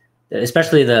as,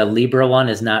 especially the Libra one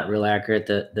is not real accurate.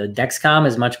 The Dexcom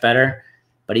is much better,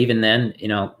 but even then,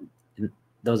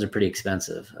 those are pretty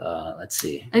expensive. Let's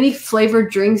see. Any flavored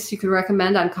drinks you could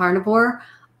recommend on carnivore?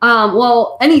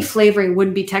 Well, any flavoring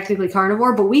wouldn't be technically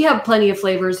carnivore, but we have plenty of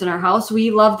flavors in our house.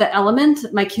 We love the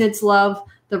Element. My kids love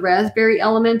the raspberry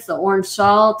Element, the orange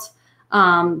salt.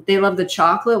 They love the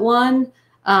chocolate one.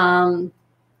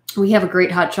 We have a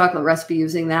great hot chocolate recipe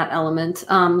using that Element.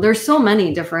 There's so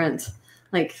many different,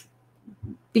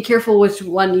 be careful which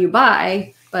one you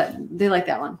buy, but they like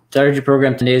that one. Started your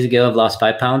program 10 days ago. I've lost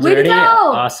 5 pounds already. Way to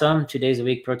go! Awesome. 2 days a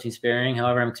week, protein sparing.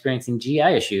 However, I'm experiencing GI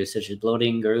issues such as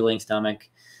bloating, gurgling stomach,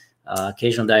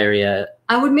 occasional diarrhea.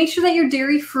 I would make sure that you're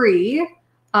dairy free.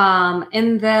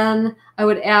 And then I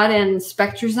would add in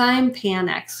Spectrazyme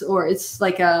Pan-X, or it's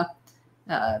like a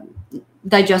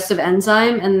digestive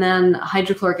enzyme. And then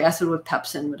hydrochloric acid with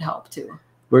pepsin would help too.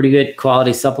 Where do you get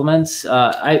quality supplements?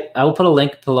 I will put a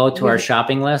link below to our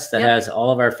shopping list that has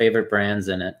all of our favorite brands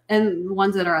in it. And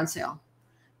ones that are on sale.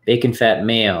 Bacon Fat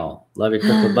Mayo. Love Your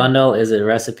Cookbook Bundle is a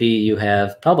recipe you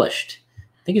have published.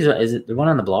 I think is it the one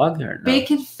on the blog? Or no?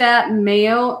 Bacon Fat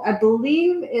Mayo. I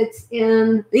believe it's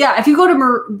in, if you go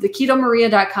to the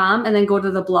ketomaria.com and then go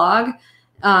to the blog,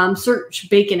 search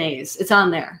Baconaise. It's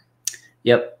on there.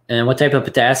 Yep. And what type of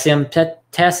potassium?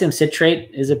 Potassium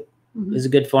citrate is a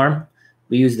good form.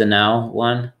 We use the Now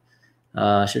one.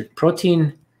 Should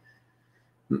protein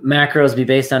macros be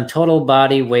based on total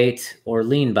body weight or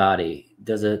lean body?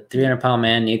 Does a 300-pound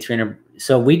man need 300?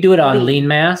 So we do it on lean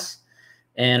mass,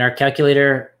 and our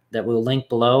calculator that we'll link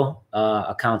below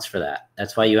accounts for that.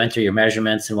 That's why you enter your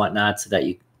measurements and whatnot, so that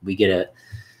we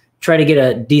try to get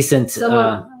a decent.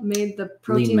 Someone made the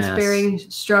protein-sparing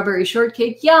strawberry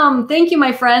shortcake. Yum! Thank you,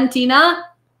 my friend Tina.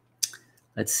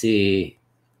 Let's see.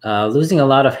 Losing a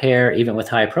lot of hair even with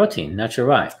high protein. Not sure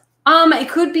why. It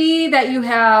could be that you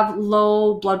have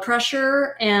low blood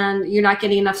pressure and you're not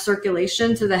getting enough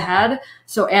circulation to the head.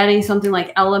 So adding something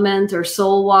like Element or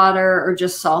Soul Water or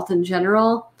just salt in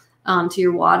general to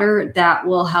your water. That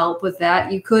will help with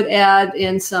that. You could add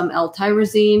in some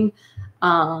L-tyrosine.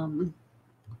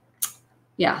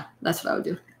 Yeah, that's what I would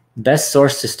do. Best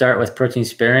source to start with protein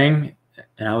sparing,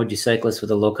 and how would you cycle this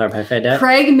with a low carb, high fat diet?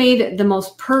 Craig made the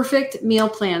most perfect meal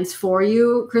plans for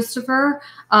you, Christopher.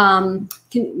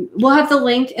 We'll have the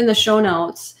link in the show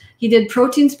notes. He did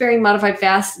protein sparing modified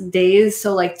fast days.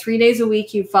 So like 3 days a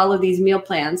week, you follow these meal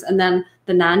plans. And then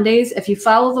the non-days, if you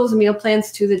follow those meal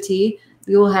plans to the T,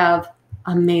 you will have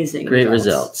amazing Great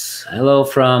results. Hello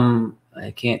from,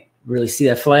 I can't really see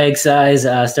that flag size.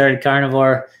 Started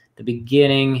carnivore at the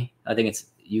beginning. I think it's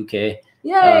UK.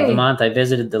 Yay! Vermont, I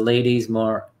visited the ladies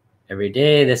more every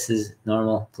day. This is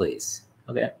normal, please.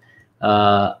 Okay.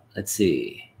 Let's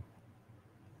see.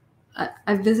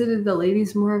 I visited the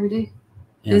ladies more every day.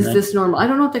 Yeah, is this normal? I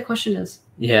don't know what that question is.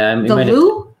 Yeah. The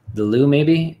loo? The loo,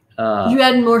 maybe. You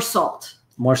add more salt.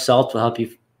 More salt will help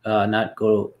you not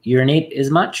go urinate as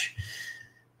much.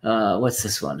 What's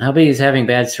this one? Hubby's having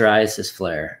bad psoriasis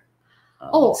flare.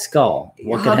 Skull.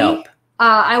 What could help?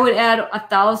 I would add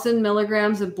 1,000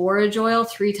 milligrams of borage oil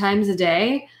 3 times a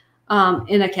day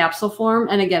in a capsule form.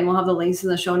 And again, we'll have the links in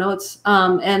the show notes.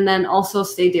 And then also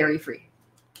stay dairy free.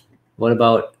 What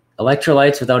about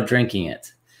electrolytes without drinking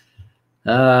it?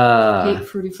 Hate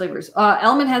fruity flavors.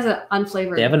 Element has an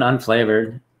unflavored. They have an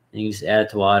unflavored. You can just add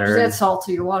it to water. Just add salt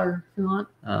to your water if you want.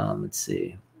 Let's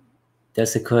see.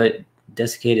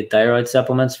 Desiccated thyroid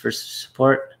supplements for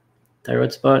support.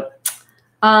 Thyroid spot.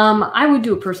 I would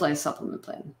do a personalized supplement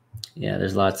plan. Yeah,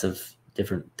 there's lots of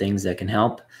different things that can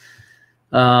help.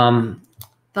 Hot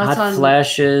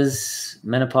flashes,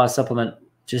 menopause supplement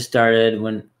just started.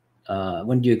 When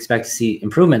do you expect to see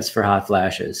improvements for hot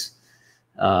flashes?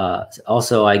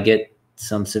 Also, I get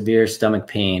some severe stomach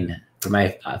pain for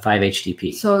my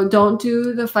 5-HTP. So don't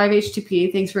do the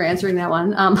 5-HTP. Thanks for answering that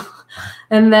one.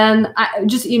 And then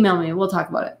just email me. We'll talk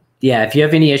about it. Yeah, if you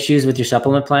have any issues with your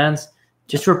supplement plans,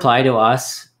 just reply to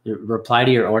us, reply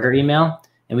to your order email,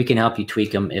 and we can help you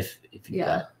tweak them if you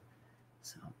got.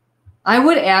 So I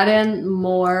would add in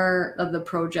more of the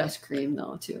Progest cream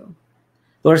though too.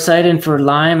 Lorcidin for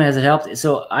Lyme, has it helped?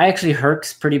 So I actually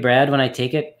herx pretty bad when I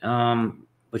take it,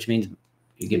 which means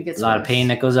you get a lot of pain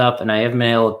that goes up, and I haven't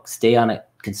been able to stay on it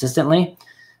consistently.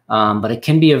 But it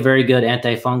can be a very good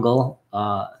antifungal,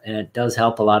 and it does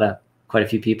help quite a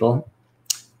few people.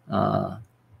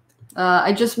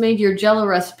 I just made your Jell-O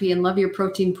recipe and love your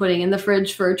protein pudding in the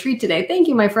fridge for a treat today. Thank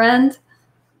you, my friend.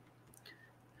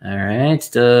 All right.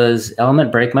 Does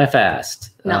Element break my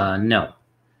fast? No. No.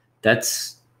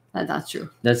 That's not true.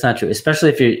 That's not true. Especially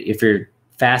if you're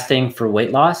fasting for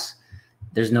weight loss,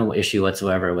 there's no issue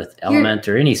whatsoever with Element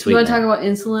or any sweetener. You want to talk about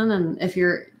insulin and if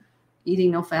you're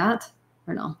eating no fat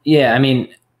or no? Yeah, I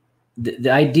mean, the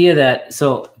idea that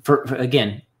for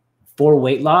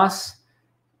weight loss,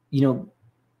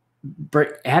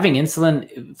 having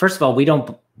insulin, first of all, we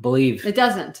don't believe it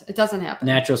doesn't happen.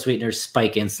 Natural sweeteners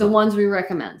spike insulin. The ones we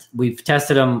recommend. We've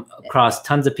tested them across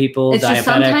tons of people. It's just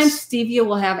sometimes stevia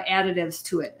will have additives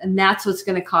to it, and that's what's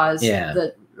going to cause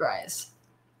the rise.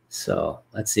 So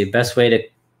let's see. Best way to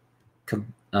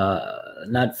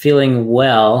not feeling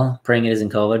well, praying it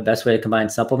isn't COVID. Best way to combine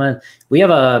supplement. We have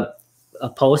a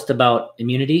post about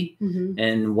immunity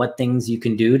and what things you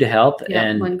can do to help,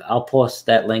 and I'll post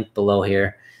that link below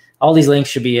here. All these links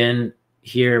should be in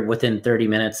here within 30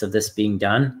 minutes of this being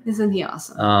done. Isn't he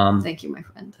awesome? Thank you, my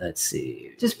friend. Let's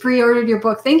see. Just pre-ordered your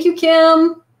book. Thank you,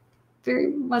 Kim. Very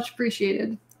much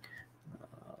appreciated.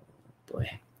 Oh, boy.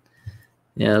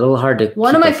 Yeah, a little hard to.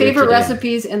 One of my favorite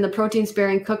recipes in the protein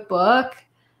sparing cookbook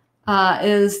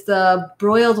is the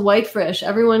broiled whitefish.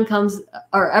 Every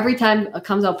time it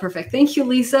comes out perfect. Thank you,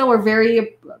 Lisa. We're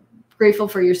very grateful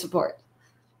for your support.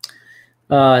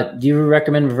 Do you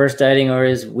recommend reverse dieting, or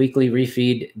is weekly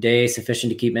refeed day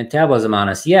sufficient to keep metabolism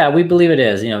honest? Yeah, we believe it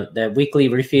is. That weekly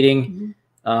refeeding,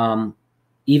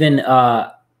 even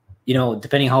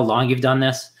depending how long you've done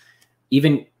this,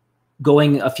 even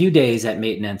going a few days at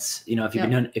maintenance.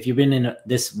 If you've been in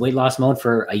this weight loss mode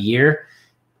for a year,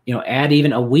 add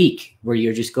even a week where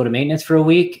you just go to maintenance for a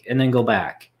week and then go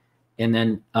back, and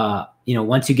then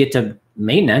once you get to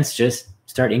maintenance, just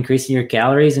start increasing your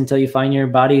calories until you find your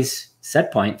body's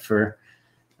set point for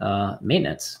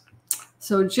maintenance.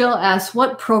 So Jill asks,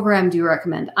 what program do you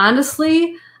recommend?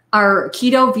 Honestly, our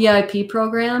Keto VIP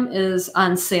program is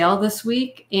on sale this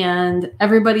week, and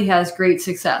everybody has great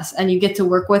success. And you get to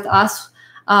work with us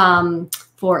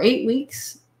for 8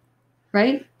 weeks,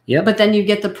 right? Yeah. But then you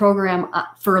get the program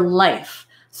for life.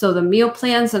 So the meal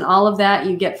plans and all of that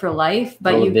you get for life.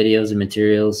 But all the videos and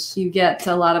materials. You get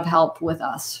a lot of help with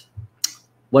us.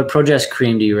 What Progest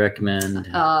cream do you recommend?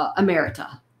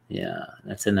 Emerita. Yeah,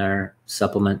 that's in our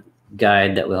supplement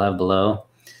guide that we'll have below.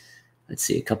 Let's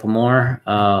see, a couple more.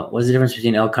 What is the difference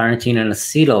between L-carnitine and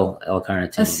acetyl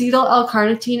L-carnitine? Acetyl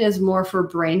L-carnitine is more for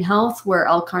brain health, where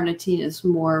L-carnitine is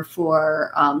more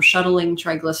for shuttling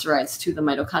triglycerides to the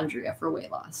mitochondria for weight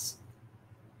loss.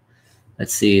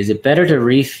 Let's see. Is it better to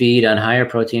refeed on higher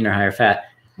protein or higher fat?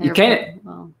 You can't.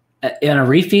 On a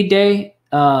refeed day,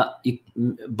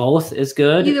 both is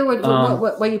good. Either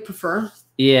what you prefer.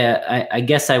 Yeah, I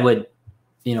guess I would,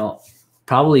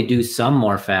 probably do some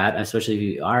more fat, especially if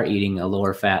you are eating a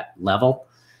lower fat level.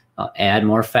 Add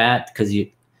more fat because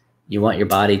you want your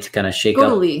body to kind of shake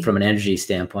up from an energy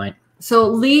standpoint. So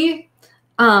Lee,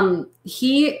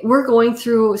 we're going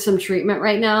through some treatment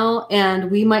right now, and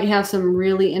we might have some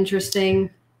really interesting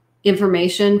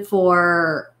information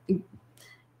for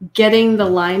getting the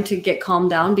Lyme to get calmed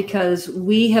down, because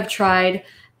we have tried.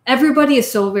 Everybody is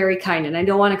so very kind, and I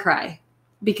don't want to cry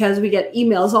because we get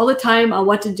emails all the time on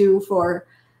what to do for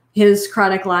his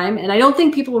chronic Lyme. And I don't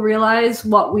think people realize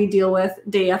what we deal with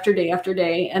day after day after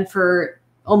day. And for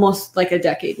almost like a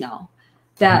decade now,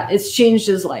 that it's changed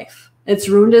his life. It's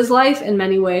ruined his life in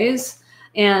many ways.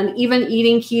 And even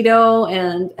eating keto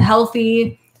and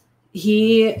healthy,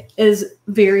 he is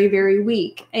very, very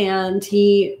weak. And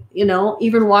he,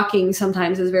 even walking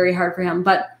sometimes is very hard for him.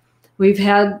 But we've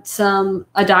had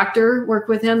a doctor work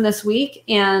with him this week,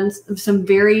 and some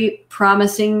very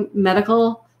promising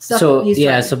medical stuff. So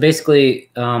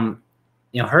basically,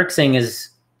 herxing is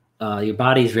your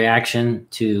body's reaction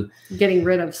to getting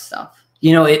rid of stuff.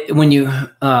 When you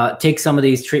take some of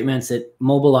these treatments, it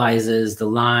mobilizes the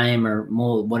Lyme or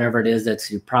whatever it is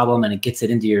that's your problem, and it gets it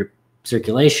into your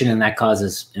circulation, and that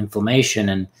causes inflammation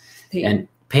and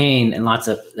pain and that's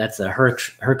a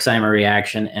Herxheimer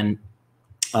reaction. And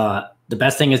the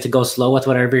best thing is to go slow with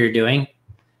whatever you're doing.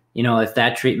 If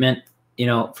that treatment,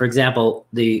 for example,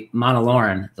 the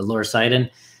monolaurin, the lorcidin,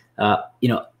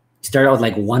 start out with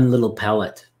like one little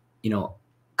pellet, a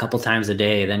couple times a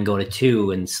day, then go to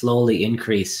 2 and slowly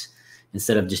increase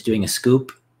instead of just doing a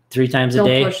scoop 3 times a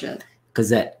day. Don't push it. Because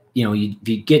that, if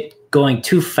you get going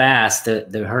too fast, the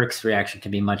Herx reaction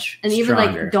can be much stronger. And even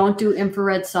like, don't do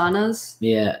infrared saunas.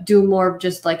 Yeah. Do more of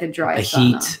just like a dry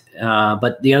sauna. Heat.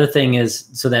 But the other thing is,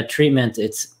 so that treatment,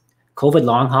 it's COVID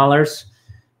long haulers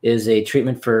is a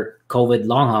treatment for COVID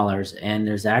long haulers. And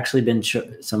there's actually been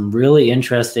some really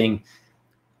interesting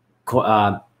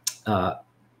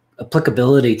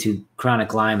applicability to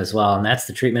chronic Lyme as well. And that's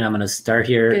the treatment I'm going to start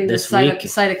here this week.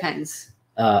 Cytokines.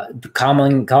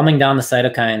 Calming down the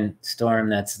cytokine storm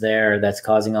that's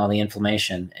causing all the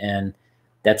inflammation. And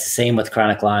that's the same with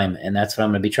chronic Lyme. And that's what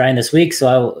I'm going to be trying this week.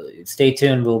 So stay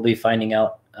tuned. We'll be finding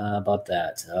out about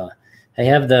that. I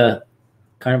have the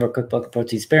Carnivore Cookbook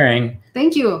Protein Sparing.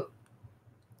 Thank you.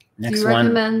 Next Do you one.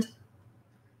 recommend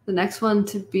the next one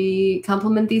to be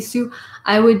complement these two?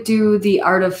 I would do The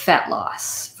Art of Fat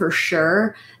Loss for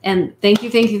sure. And thank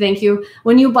you.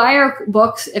 When you buy our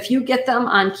books, if you get them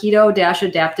on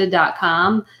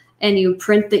keto-adapted.com and you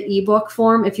print the ebook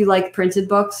form, if you like printed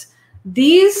books,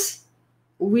 these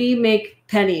we make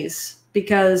pennies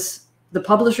because the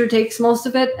publisher takes most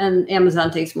of it and Amazon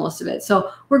takes most of it.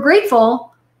 So we're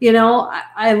grateful.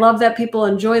 I love that people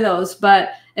enjoy those,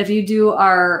 but if you do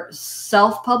our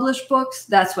self-published books,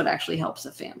 that's what actually helps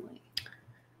a family.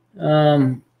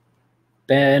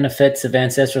 Benefits of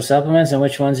ancestral supplements, and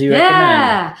which ones do you recommend?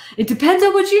 Yeah, it depends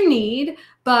on what you need,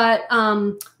 but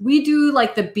we do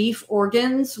like the beef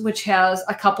organs, which has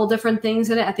a couple different things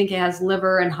in it. I think it has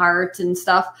liver and heart and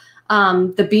stuff.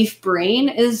 The beef brain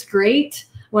is great.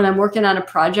 When I'm working on a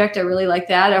project, I really like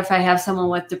that. Or if I have someone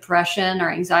with depression or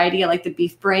anxiety, I like the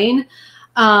beef brain.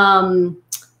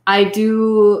 I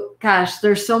do,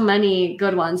 there's so many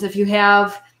good ones. If you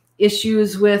have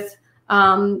issues with,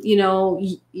 urinating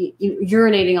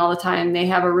all the time, they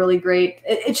have a really great,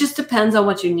 it just depends on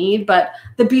what you need. But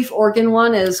the beef organ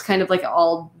one is kind of like an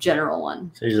all general one.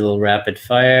 So here's a little rapid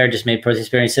fire. Just made protein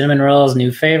sparing cinnamon rolls.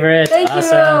 New favorite. Thank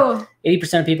awesome. You.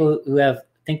 80% of people who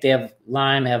think they have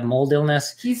Lyme have mold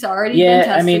illness. He's already been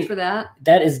tested for that.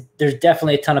 There's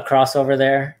definitely a ton of crossover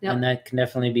there. Yep. And that can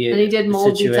definitely be and he did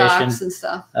mold detox and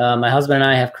stuff. My husband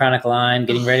and I have chronic Lyme,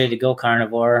 getting ready to go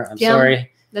carnivore. I'm sorry.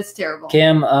 That's terrible.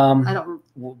 Kim,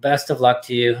 best of luck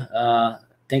to you.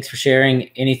 Thanks for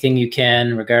sharing anything you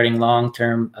can regarding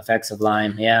long-term effects of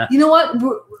Lyme. Yeah. You know what?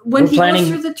 When he goes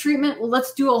through the treatment,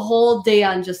 let's do a whole day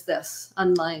on just this,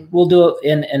 on Lyme. We'll do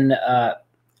it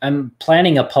I'm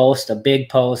planning a big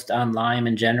post on Lyme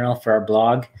in general for our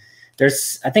blog.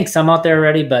 There's, I think, some out there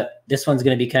already, but this one's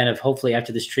going to be kind of hopefully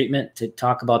after this treatment to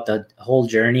talk about the whole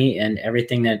journey and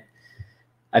everything that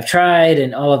I've tried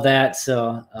and all of that.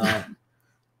 So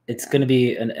it's going to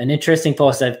be an interesting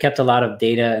post. I've kept a lot of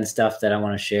data and stuff that I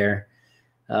want to share.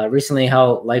 Recently,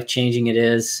 how life-changing it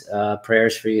is.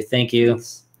 Prayers for you. Thank you.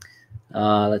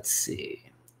 Let's see.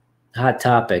 Hot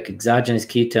topic, exogenous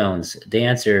ketones. The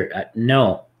answer,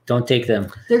 no, don't take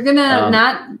them. They're going to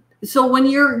not. So when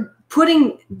you're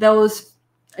putting those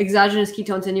exogenous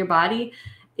ketones in your body,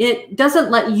 it doesn't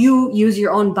let you use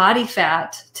your own body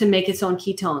fat to make its own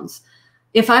ketones.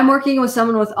 If I'm working with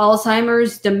someone with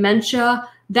Alzheimer's, dementia,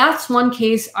 that's one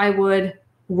case I would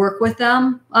work with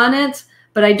them on it,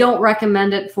 but I don't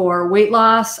recommend it for weight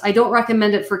loss. I don't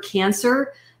recommend it for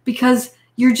cancer because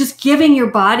you're just giving your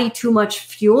body too much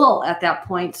fuel at that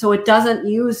point. So it doesn't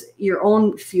use your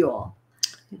own fuel.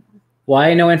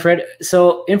 Why no infrared?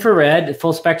 So infrared,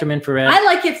 full spectrum infrared. I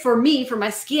like it for me, for my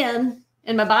skin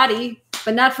and my body,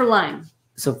 but not for Lyme.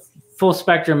 So full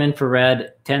spectrum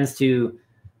infrared tends to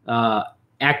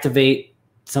activate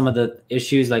some of the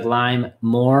issues like Lyme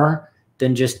more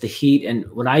than just the heat. And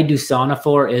what I do sauna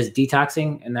for is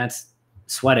detoxing, and that's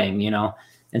sweating, you know.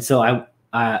 And so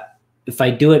if I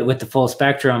do it with the full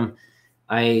spectrum,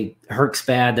 I herx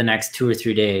bad the next 2 or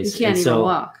 3 days. You can't even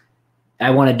walk. I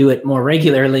want to do it more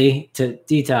regularly to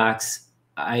detox.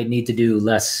 I need to do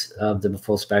less of the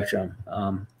full spectrum.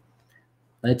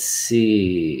 Let's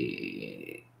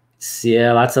see.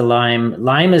 Yeah, lots of Lyme.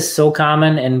 Lyme is so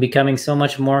common and becoming so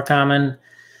much more common.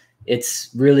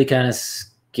 It's really kind of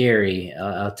scary,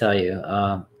 I'll tell you.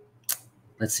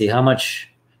 Let's see, how much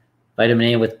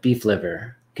vitamin A with beef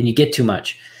liver? Can you get too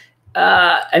much?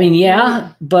 I mean,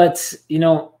 yeah, but you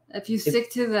know, if you stick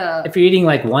to if you're eating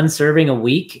like 1 serving a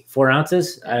week, 4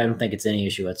 ounces, I don't think it's any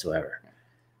issue whatsoever.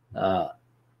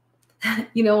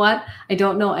 You know what? I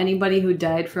don't know anybody who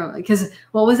died from, because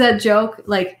what was that joke?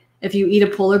 Like, if you eat a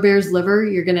polar bear's liver,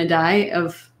 you're going to die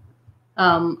of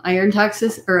iron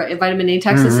toxicity or vitamin A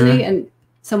toxicity. Mm-hmm. And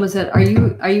someone said, are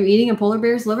you eating a polar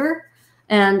bear's liver?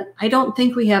 And I don't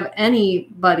think we have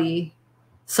anybody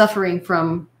suffering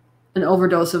from an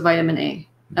overdose of vitamin A.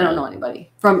 I don't know anybody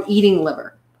from eating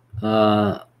liver.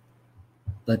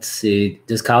 Let's see.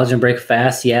 Does collagen break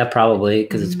fast? Yeah, probably,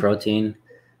 because it's protein.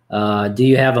 Do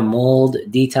you have a mold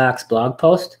detox blog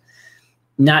post?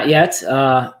 Not yet. You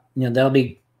know, that'll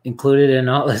be included in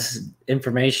all this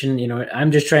information. You know,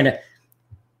 I'm just trying to,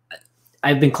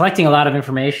 I've been collecting a lot of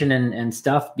information and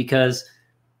stuff because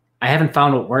I haven't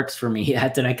found what works for me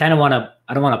yet. And I kind of want to,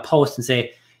 I don't want to post and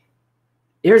say,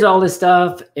 here's all this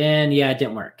stuff. And yeah, it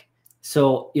didn't work.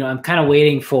 So, you know, I'm kind of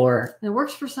waiting for. It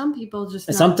works for some people,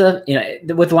 just something, you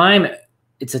know, with Lyme,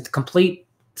 it's a complete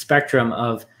spectrum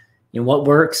of, you know, what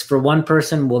works for one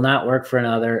person will not work for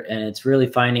another. And it's really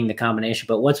finding the combination.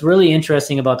 But what's really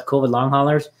interesting about the COVID long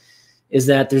haulers is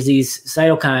that there's these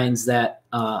cytokines that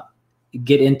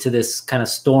get into this kind of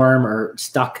storm or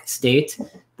stuck state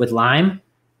with Lyme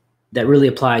that really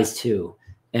applies too.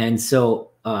 And so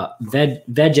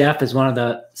VEGF is one of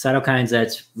the cytokines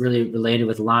that's really related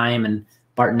with Lyme and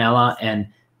Bartonella. And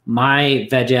my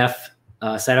VEGF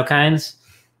cytokines,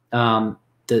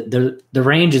 the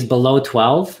range is below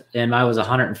 12, and I was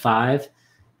 105.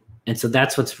 And so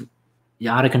that's what's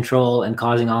out of control and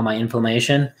causing all my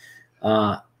inflammation.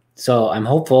 So I'm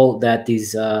hopeful that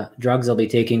these drugs I'll be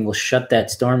taking will shut that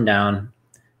storm down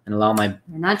and allow my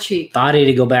body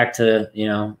to go back to, you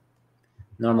know,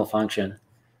 normal function.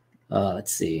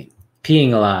 Let's see.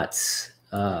 Peeing a lot.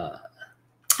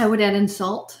 I would add in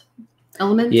salt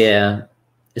elements. Yeah.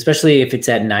 Especially if it's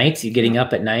at night, you're getting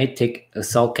up at night, take a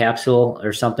salt capsule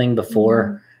or something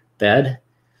before bed.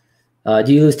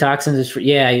 Do you lose toxins?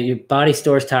 Yeah, your body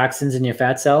stores toxins in your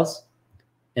fat cells.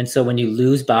 And so when you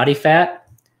lose body fat,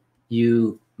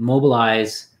 you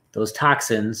mobilize those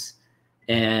toxins,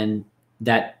 and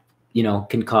that, you know,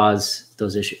 can cause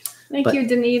those issues. Thank you,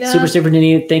 Danita. Super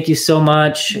Danita. Thank you so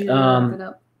much. We're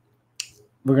going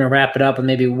to wrap it up with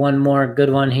maybe one more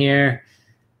good one here.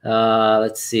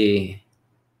 Let's see.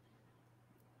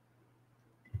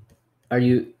 Are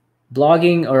you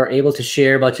blogging or able to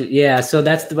share about your? Yeah, so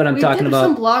that's what I'm talking about.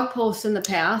 Some blog posts in the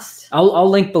past. I'll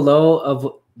link below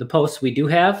of the posts we do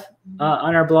have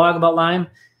on our blog about Lyme.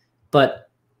 But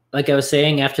like I was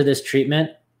saying, after this treatment,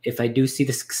 if I do see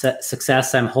the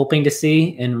success I'm hoping to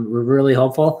see, and we're really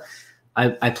hopeful,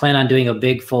 I plan on doing a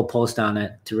big full post on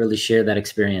it to really share that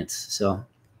experience. So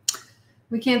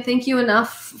we can't thank you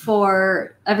enough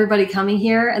for everybody coming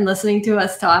here and listening to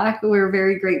us talk. We're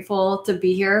very grateful to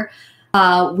be here.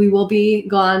 We will be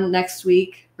gone next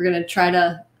week. We're going to try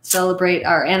to celebrate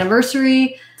our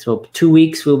anniversary. So 2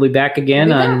 weeks, we'll be back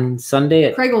again on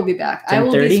Sunday. Craig will be back. 10:30. I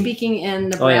will be speaking in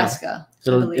Nebraska. Oh, yeah.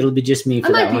 So it'll be just me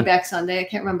for that one. I might be back Sunday. I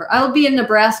can't remember. I'll be in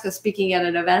Nebraska speaking at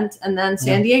an event, and then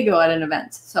San Diego at an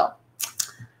event. So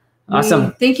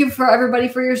Awesome. Thank you for everybody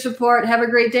for your support. Have a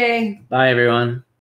great day. Bye, everyone.